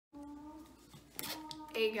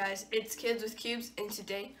Hey guys, it's Kids with Cubes, and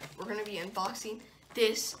today we're going to be unboxing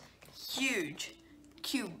this huge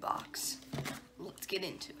cube box. Let's get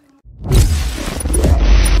into it.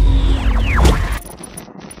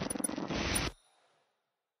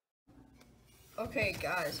 Okay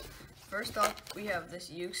guys, first off we have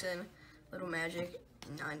this YOOOO Little Magic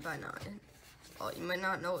 9x9. Oh, you might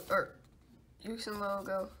not know, or YOOOO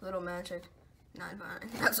logo, Little Magic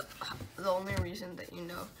 9x9. That's the only reason that you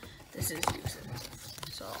know this is YOOOO.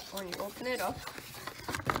 So when you open it up,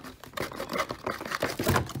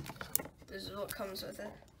 this is what comes with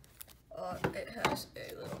it. It has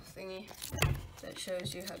a little thingy that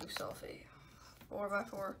shows you how to solve a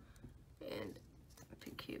 4x4 and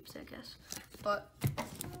big cubes, I guess. But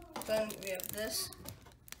then we have this,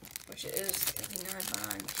 which is the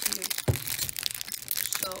 9x9 cubes.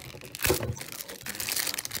 So I'm gonna open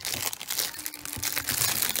this up.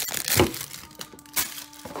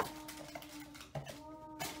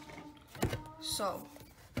 So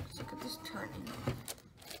let's look at this turning.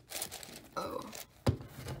 Oh,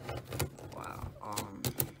 wow.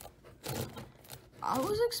 I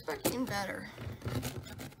was expecting better.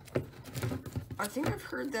 I think I've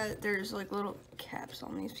heard that there's like little caps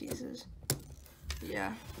on these pieces.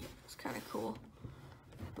 Yeah, it's kind of cool.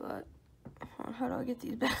 But how do I get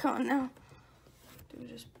these back on now? Do we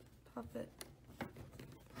just pop it?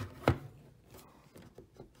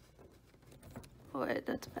 Oh wait,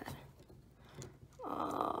 that's bad.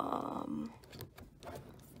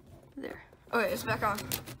 There. Okay, it's back on.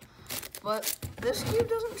 But this cube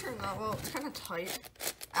doesn't turn that well. It's kind of tight.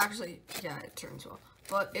 Actually, yeah, it turns well.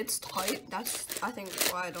 But it's tight. That's, I think,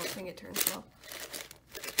 why I don't think it turns well.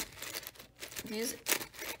 These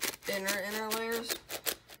inner layers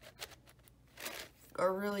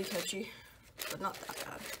are really catchy, but not that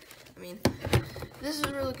bad. I mean, this is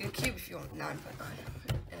a really good cube if you want 9x9.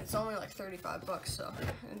 And it's only like 35 bucks, so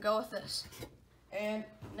go with this. And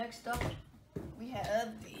next up, we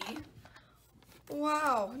have the,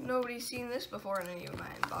 wow, nobody's seen this before in any of my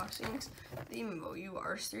unboxings, the YOOOO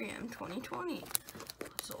R3M 2020.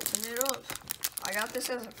 Let's open it up. I got this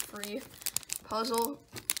as a free puzzle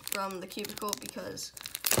from the Cubicle because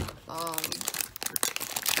I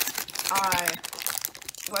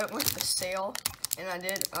went with the sale and I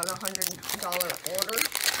did an $100 order,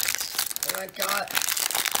 and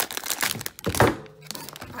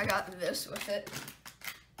I got this with it.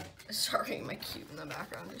 Sorry, my cube in the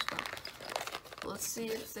background just fell. Let's see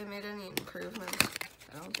if they made any improvements.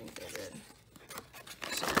 I don't think they did.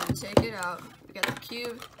 So I'm gonna take it out. We got the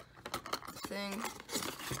cube, the thing.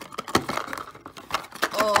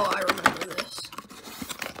 Oh, I remember this.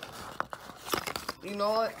 You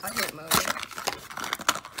know what? I hate moving.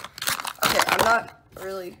 Okay,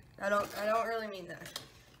 I don't really mean that.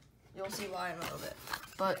 You'll see why in a little bit.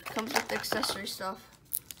 But it comes with the accessory stuff.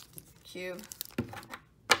 Cube.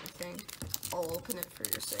 Thing. I'll open it for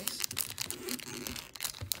your sakes.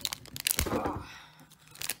 Oh.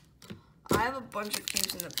 I have a bunch of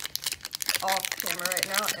cubes in the off camera right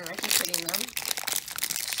now, and I keep hitting them.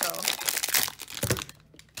 So,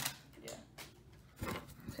 yeah.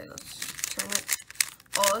 Okay, let's turn it.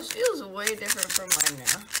 Oh, this feels way different from mine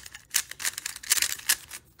now.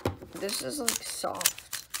 This is like soft.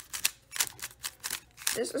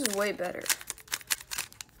 This is way better.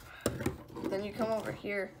 Then you come over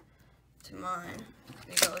here to mine.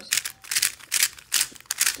 It goes.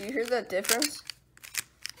 Do you hear that difference?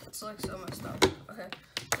 It's like so messed up. Okay.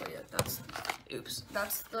 So yeah, that's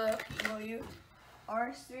the YOOOO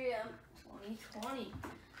R3M 2020.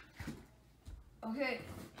 Okay,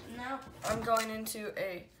 now I'm going into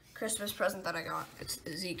a Christmas present that I got. It's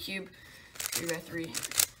a Z Cube 3x3,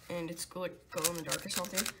 and it's like glow in the dark or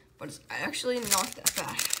something, but it's actually not that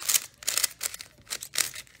bad.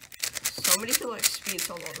 Somebody could like speed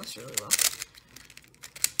solve all this really well.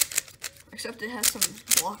 Except it has some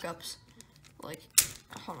lockups. Like,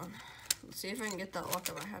 hold on. Let's see if I can get that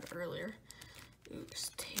lockup I had earlier.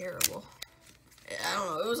 Oops, terrible. I don't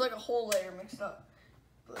know. It was like a whole layer mixed up.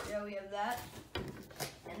 But yeah, we have that.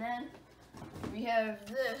 And then we have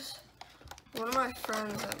this. One of my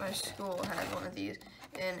friends at my school had one of these,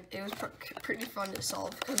 and it was pretty fun to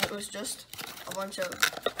solve because it was just a bunch of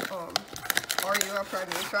Are You Our Pride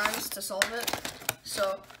New Crimes to solve it.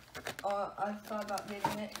 So I thought about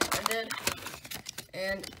making it. I did.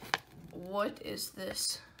 And what is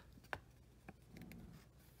this?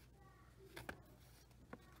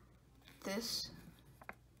 This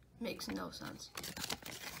makes no sense.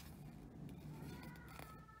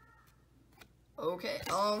 Okay,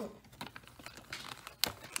 no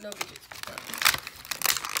biggies.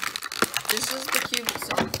 This is the cube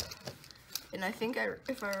itself. And I think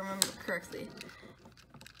if I remember correctly,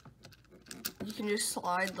 you can just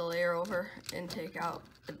slide the layer over and take out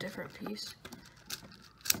a different piece.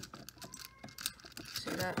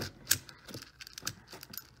 See that?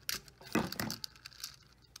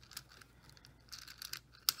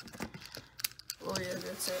 Oh yeah,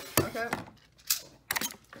 that's it. Okay.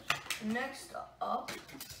 Next up,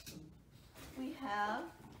 we have,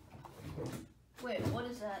 wait, what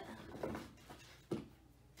is that?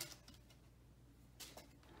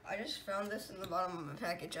 I just found this in the bottom of my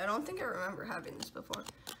package. I don't think I remember having this before.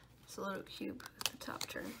 It's a little cube at the top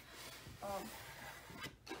turn.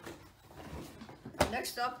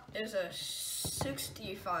 Next up is a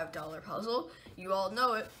 $65 puzzle. You all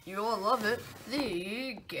know it. You all love it.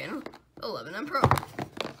 The Game 11M Pro.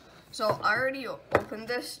 So I already opened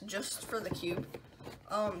this just for the cube,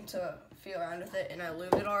 to feel around with it, and I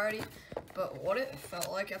lubed it already. But what it felt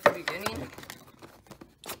like at the beginning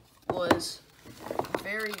was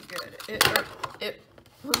very good. It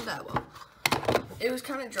wasn't that well. It was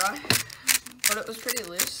kind of dry, but it was pretty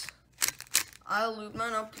loose. I lubed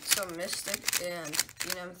mine up with some Mystic and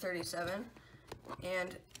EM37,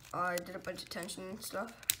 and I did a bunch of tension and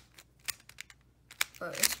stuff.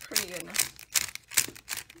 But it's pretty good now.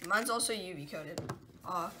 Mine's also UV coated.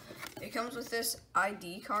 It comes with this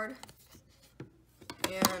ID card,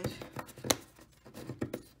 and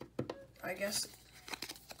I guess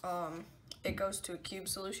it goes to a cube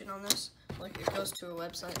solution on this. Like, it goes to a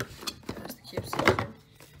website that has the cube solution.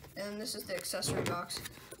 And this is the accessory box.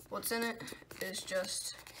 What's in it is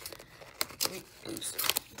just, oops,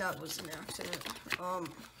 that was an accident.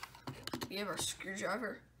 We have our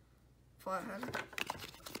screwdriver, flathead.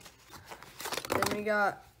 Then we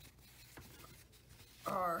got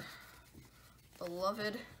our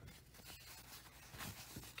beloved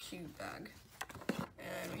cube bag.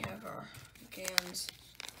 And we have our GANs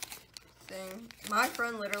thing. My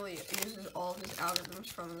friend literally uses all of his algorithms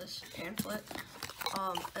from this pamphlet.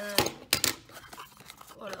 And then,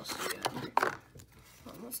 what else do we got?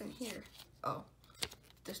 What's in here? Oh,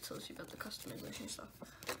 this tells you about the customization stuff.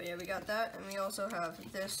 But yeah, we got that, and we also have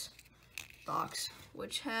this box,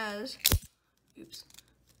 which has, oops,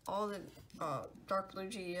 all the dark blue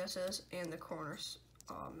GESs and the corners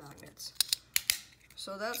magnets.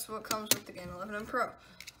 So that's what comes with the Game 11M Pro.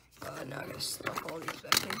 Now I gotta stuff all these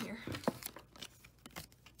back in here.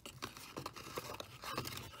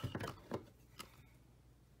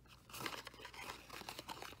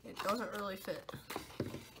 It doesn't really fit,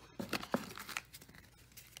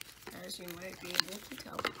 as you might be able to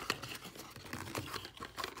tell.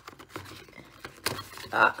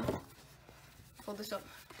 Fold this up.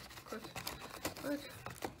 Quick. I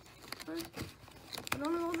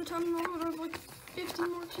don't have all the time in the world. I have like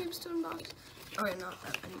 15 more cubes to unbox. Okay, not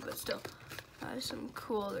that many, but still. I have some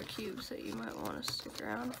cool other cubes that you might want to stick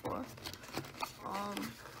around for.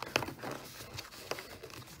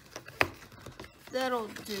 That'll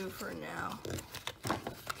do for now.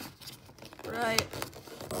 Right?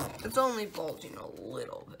 It's only bulging a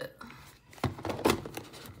little bit.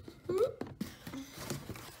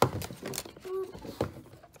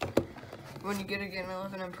 When you get a Game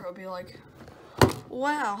 11M Pro, be like,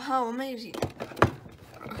 wow, how amazing.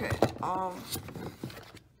 Okay,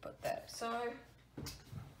 put that aside.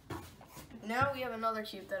 Now we have another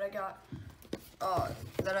cube that I got,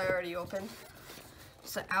 that I already opened.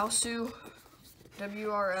 It's the YOOOO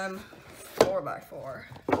WRM 4x4.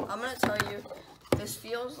 I'm gonna tell you, this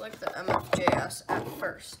feels like the MFJS at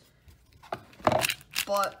first.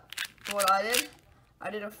 But what I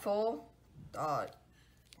did a full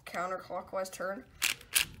counterclockwise turn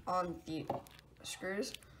on the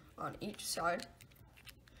screws on each side.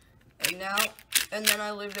 And then I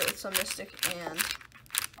lubed it with some Mystic and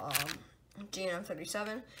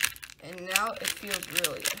GM37. And now it feels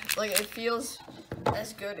really good. Like, it feels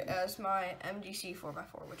as good as my MGC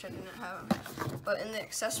 4x4, which I didn't have. But in the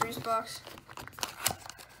accessories box,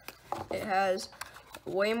 it has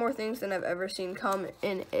way more things than I've ever seen come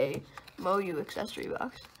in a YOOOO accessory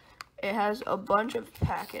box. It has a bunch of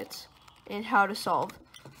packets in how to solve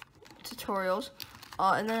tutorials,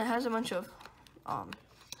 and then it has a bunch of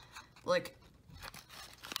like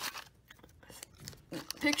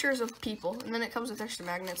pictures of people, and then it comes with extra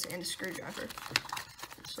magnets and a screwdriver.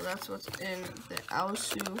 So that's what's in the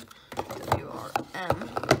YOOOO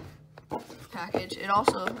WRM package. It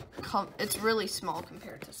also it's really small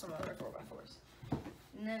compared to some other 4x4s.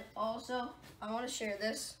 And then also, I want to share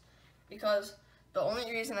this because the only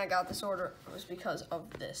reason I got this order was because of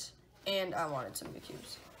this, and I wanted some new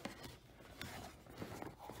cubes.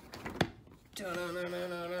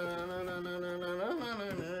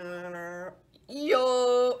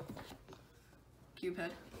 Yo! Cube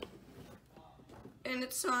head. And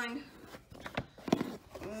it's signed.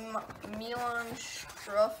 Milan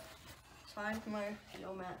Struff signed my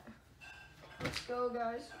Nomad. Let's go,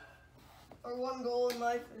 guys. Our one goal in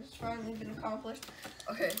life has finally been accomplished.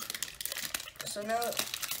 Okay, so now that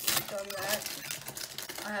we've done that,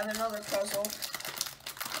 I have another puzzle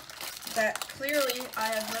that clearly I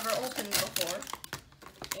have never opened before,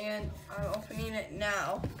 and I'm opening it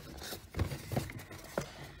now.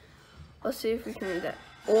 Let's see if we can read that.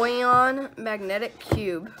 Oyon magnetic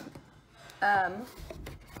cube. And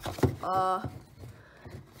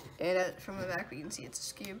from the back we can see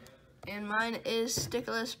it's a cube. And mine is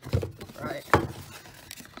stickless. Right.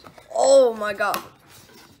 Oh my god.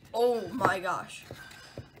 Oh my gosh.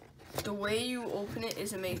 The way you open it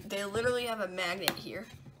is amazing. They literally have a magnet here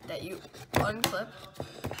that you unclip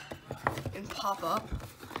and pop up.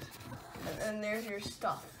 And then there's your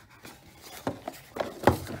stuff.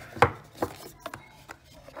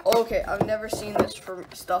 Okay, I've never seen this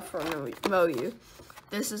stuff from YOOOO.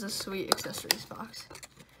 This is a sweet accessories box.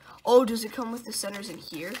 Oh, does it come with the centers in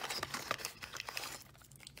here?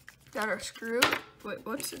 That are screw. Wait,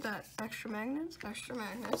 what's that? Extra magnets? Extra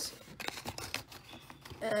magnets.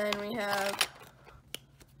 And we have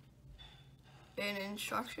an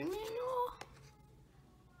instruction manual.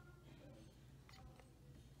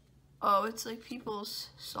 Oh, it's like people's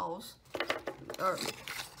solves. Or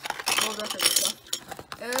all different stuff.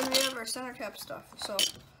 And then we have our center cap stuff. So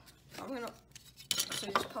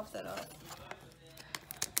just pop that up.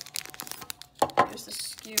 Here's the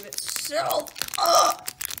cube itself.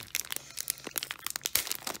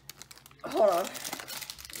 Hold on. I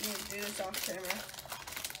need to do this off camera.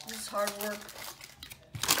 This is hard work.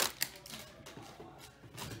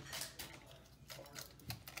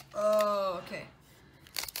 Oh, okay.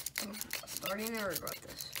 I'm starting to regret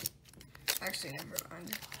this. Actually, never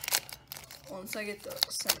mind. Once I get the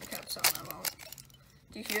center caps on, I won't.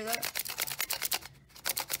 Do you hear that?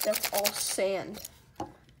 That's all sand.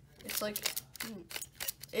 It's like,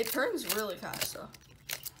 it turns really fast though.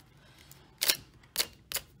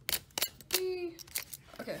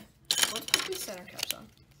 Okay, let's put these center caps on.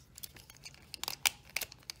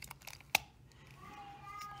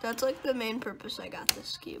 That's like the main purpose I got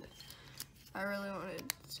this cube. I really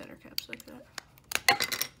wanted center caps like that.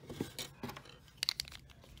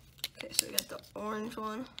 Okay, so we got the orange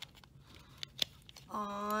one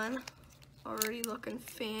on. Already looking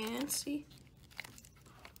fancy.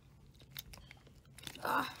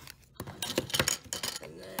 And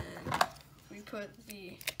then we put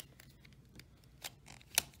the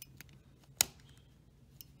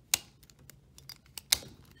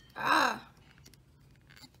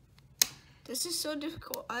this is so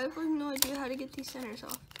difficult. I have like no idea how to get these centers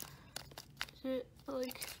off. Is it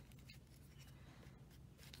like,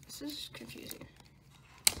 this is confusing.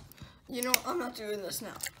 You know, I'm not doing this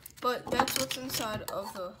now. But that's what's inside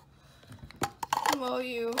of the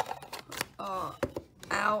YOOOO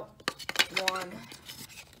out one.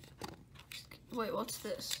 Wait, what's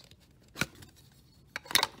this?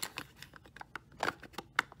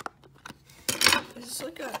 Is this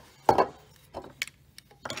like a...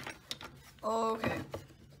 Oh, okay.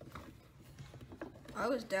 I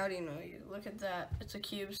was doubting YOOOO. Look at that. It's a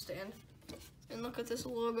cube stand. And look at this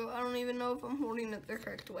logo. I don't even know if I'm holding it the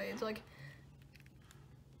correct way. It's like...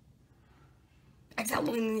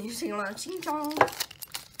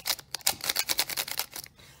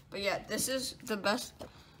 But yeah, this is the best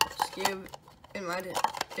cube in my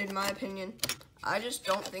opinion. I just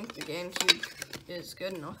don't think the GameCube is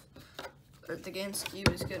good enough, or the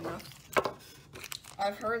GameCube is good enough.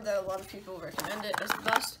 I've heard that a lot of people recommend it as the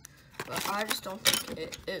best, but I just don't think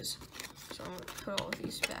it is. So I'm gonna put all of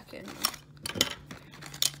these back in.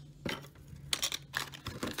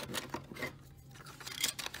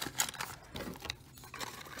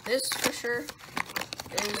 This for sure is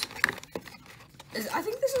I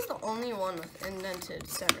think this is the only one with indented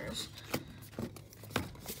centers.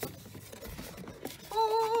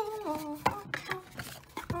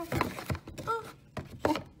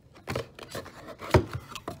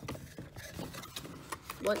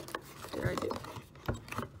 What did I do?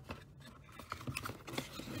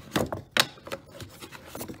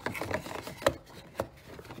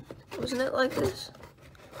 Wasn't it like this?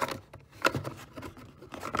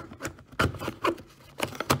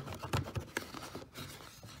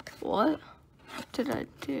 What did I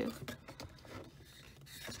do?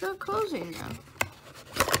 It's not closing now.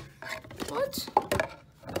 What?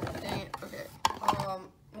 Dang it. Okay.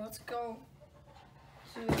 Let's go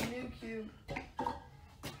to a new cube.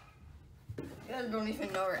 You guys don't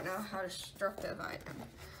even know right now how destructive I am.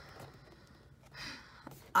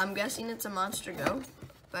 I'm guessing it's a Monster Go.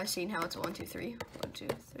 by seeing how it's 1, 2, 3, 1, 2,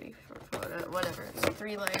 3, 4, whatever. It's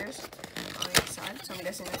 3 layers on each side, so I'm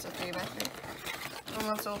guessing it's a 3x3. And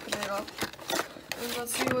let's open it up and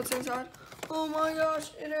let's see what's inside. Oh my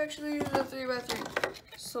gosh, it actually is a 3x3.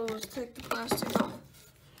 So let's take the plastic off.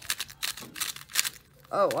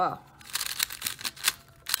 Oh wow.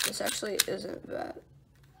 This actually isn't bad.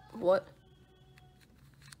 What?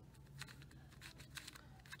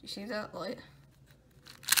 Do you see that light?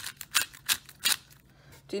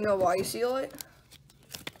 Do you know why you see a light?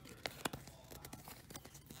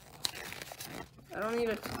 I don't need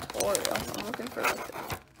a tutorial. I'm looking for like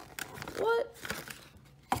that. What?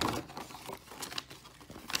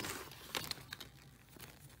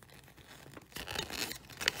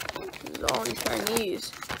 This is all in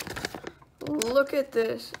Chinese. Look at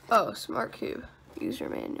this. Oh, Smart Cube. User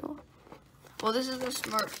manual. Well, this is the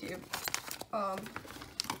Smart Cube.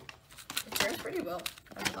 It turns pretty well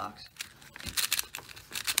in the box.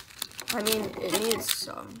 I mean, it needs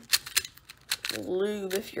some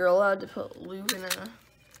lube if you're allowed to put lube in an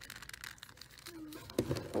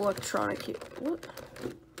electronic cube. What?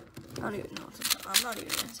 I don't even know what's in. I'm not even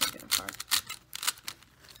gonna take it apart.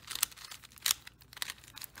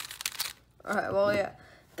 Alright, well, yeah.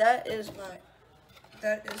 That is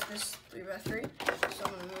this 3x3. So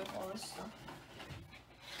I'm gonna move all this stuff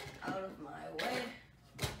out of my way.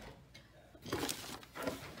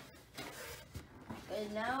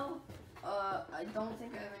 And now, I don't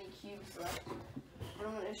think I have any cubes left, but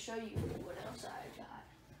I'm gonna show you what else I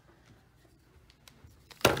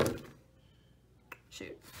got.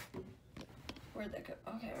 Shoot. Where'd that go?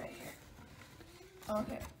 Okay, right here.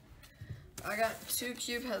 Okay. I got 2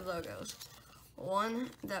 cube head logos. One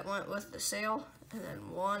that went with the sale, and then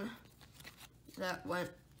one that went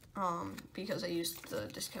because I used the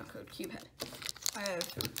discount code CubeHead. I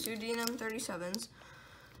have 2 Denim 37s.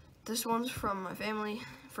 This one's from my family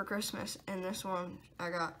for Christmas, and this one I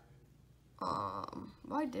got,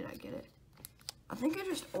 why did I get it? I think I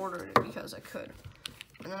just ordered it because I could.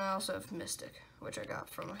 And then I also have Mystic, which I got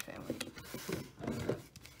from my family.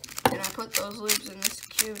 And I put those lubes in this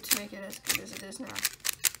cube to make it as good as it is now.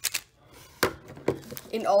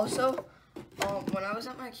 And also, when I was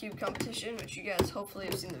at my cube competition, which you guys hopefully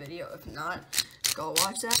have seen the video, if not, go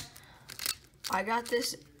watch that. I got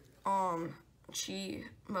this,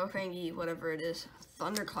 Mofangi, whatever it is,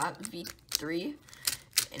 Thunderclap V3,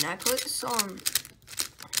 and I put some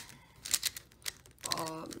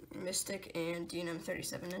Mystic and Denim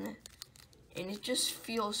 37 in it, and it just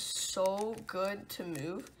feels so good to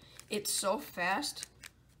move. It's so fast,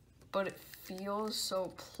 but it feels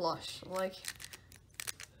so plush. Like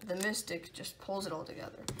the Mystic just pulls it all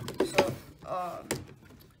together. So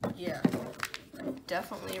yeah, I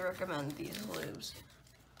definitely recommend these lubes.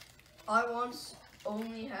 I once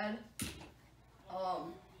only had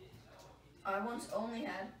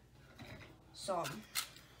some,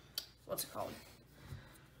 what's it called?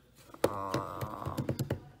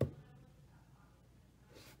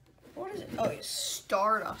 What is it? Oh, it's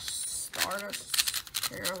Stardust. Stardust,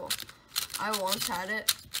 terrible. I once had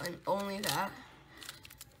it, and only that,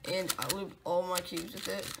 and I lubed all my cubes with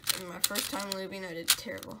it, and my first time lubing, I did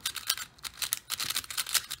terrible.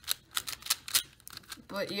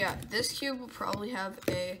 But yeah, this cube will probably have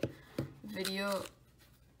a video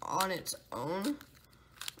on its own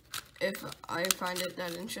if I find it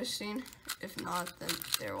that interesting. If not, then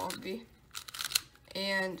there won't be.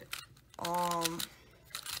 And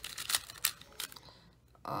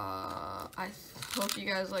I hope you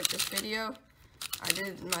guys like this video. I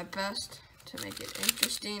did my best to make it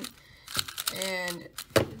interesting, and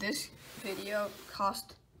this video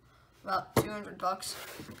cost about 200 bucks.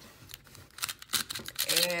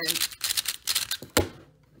 And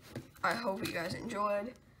I hope you guys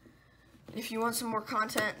enjoyed. If you want some more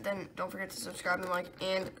content, then don't forget to subscribe and like.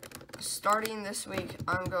 And starting this week,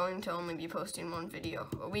 I'm going to only be posting 1 video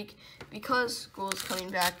a week because school is coming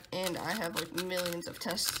back and I have like millions of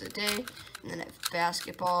tests a day, and then I have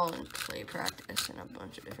basketball and play practice and a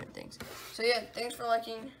bunch of different things. So yeah, thanks for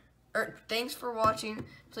watching.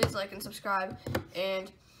 Please like and subscribe,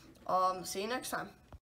 and see you next time.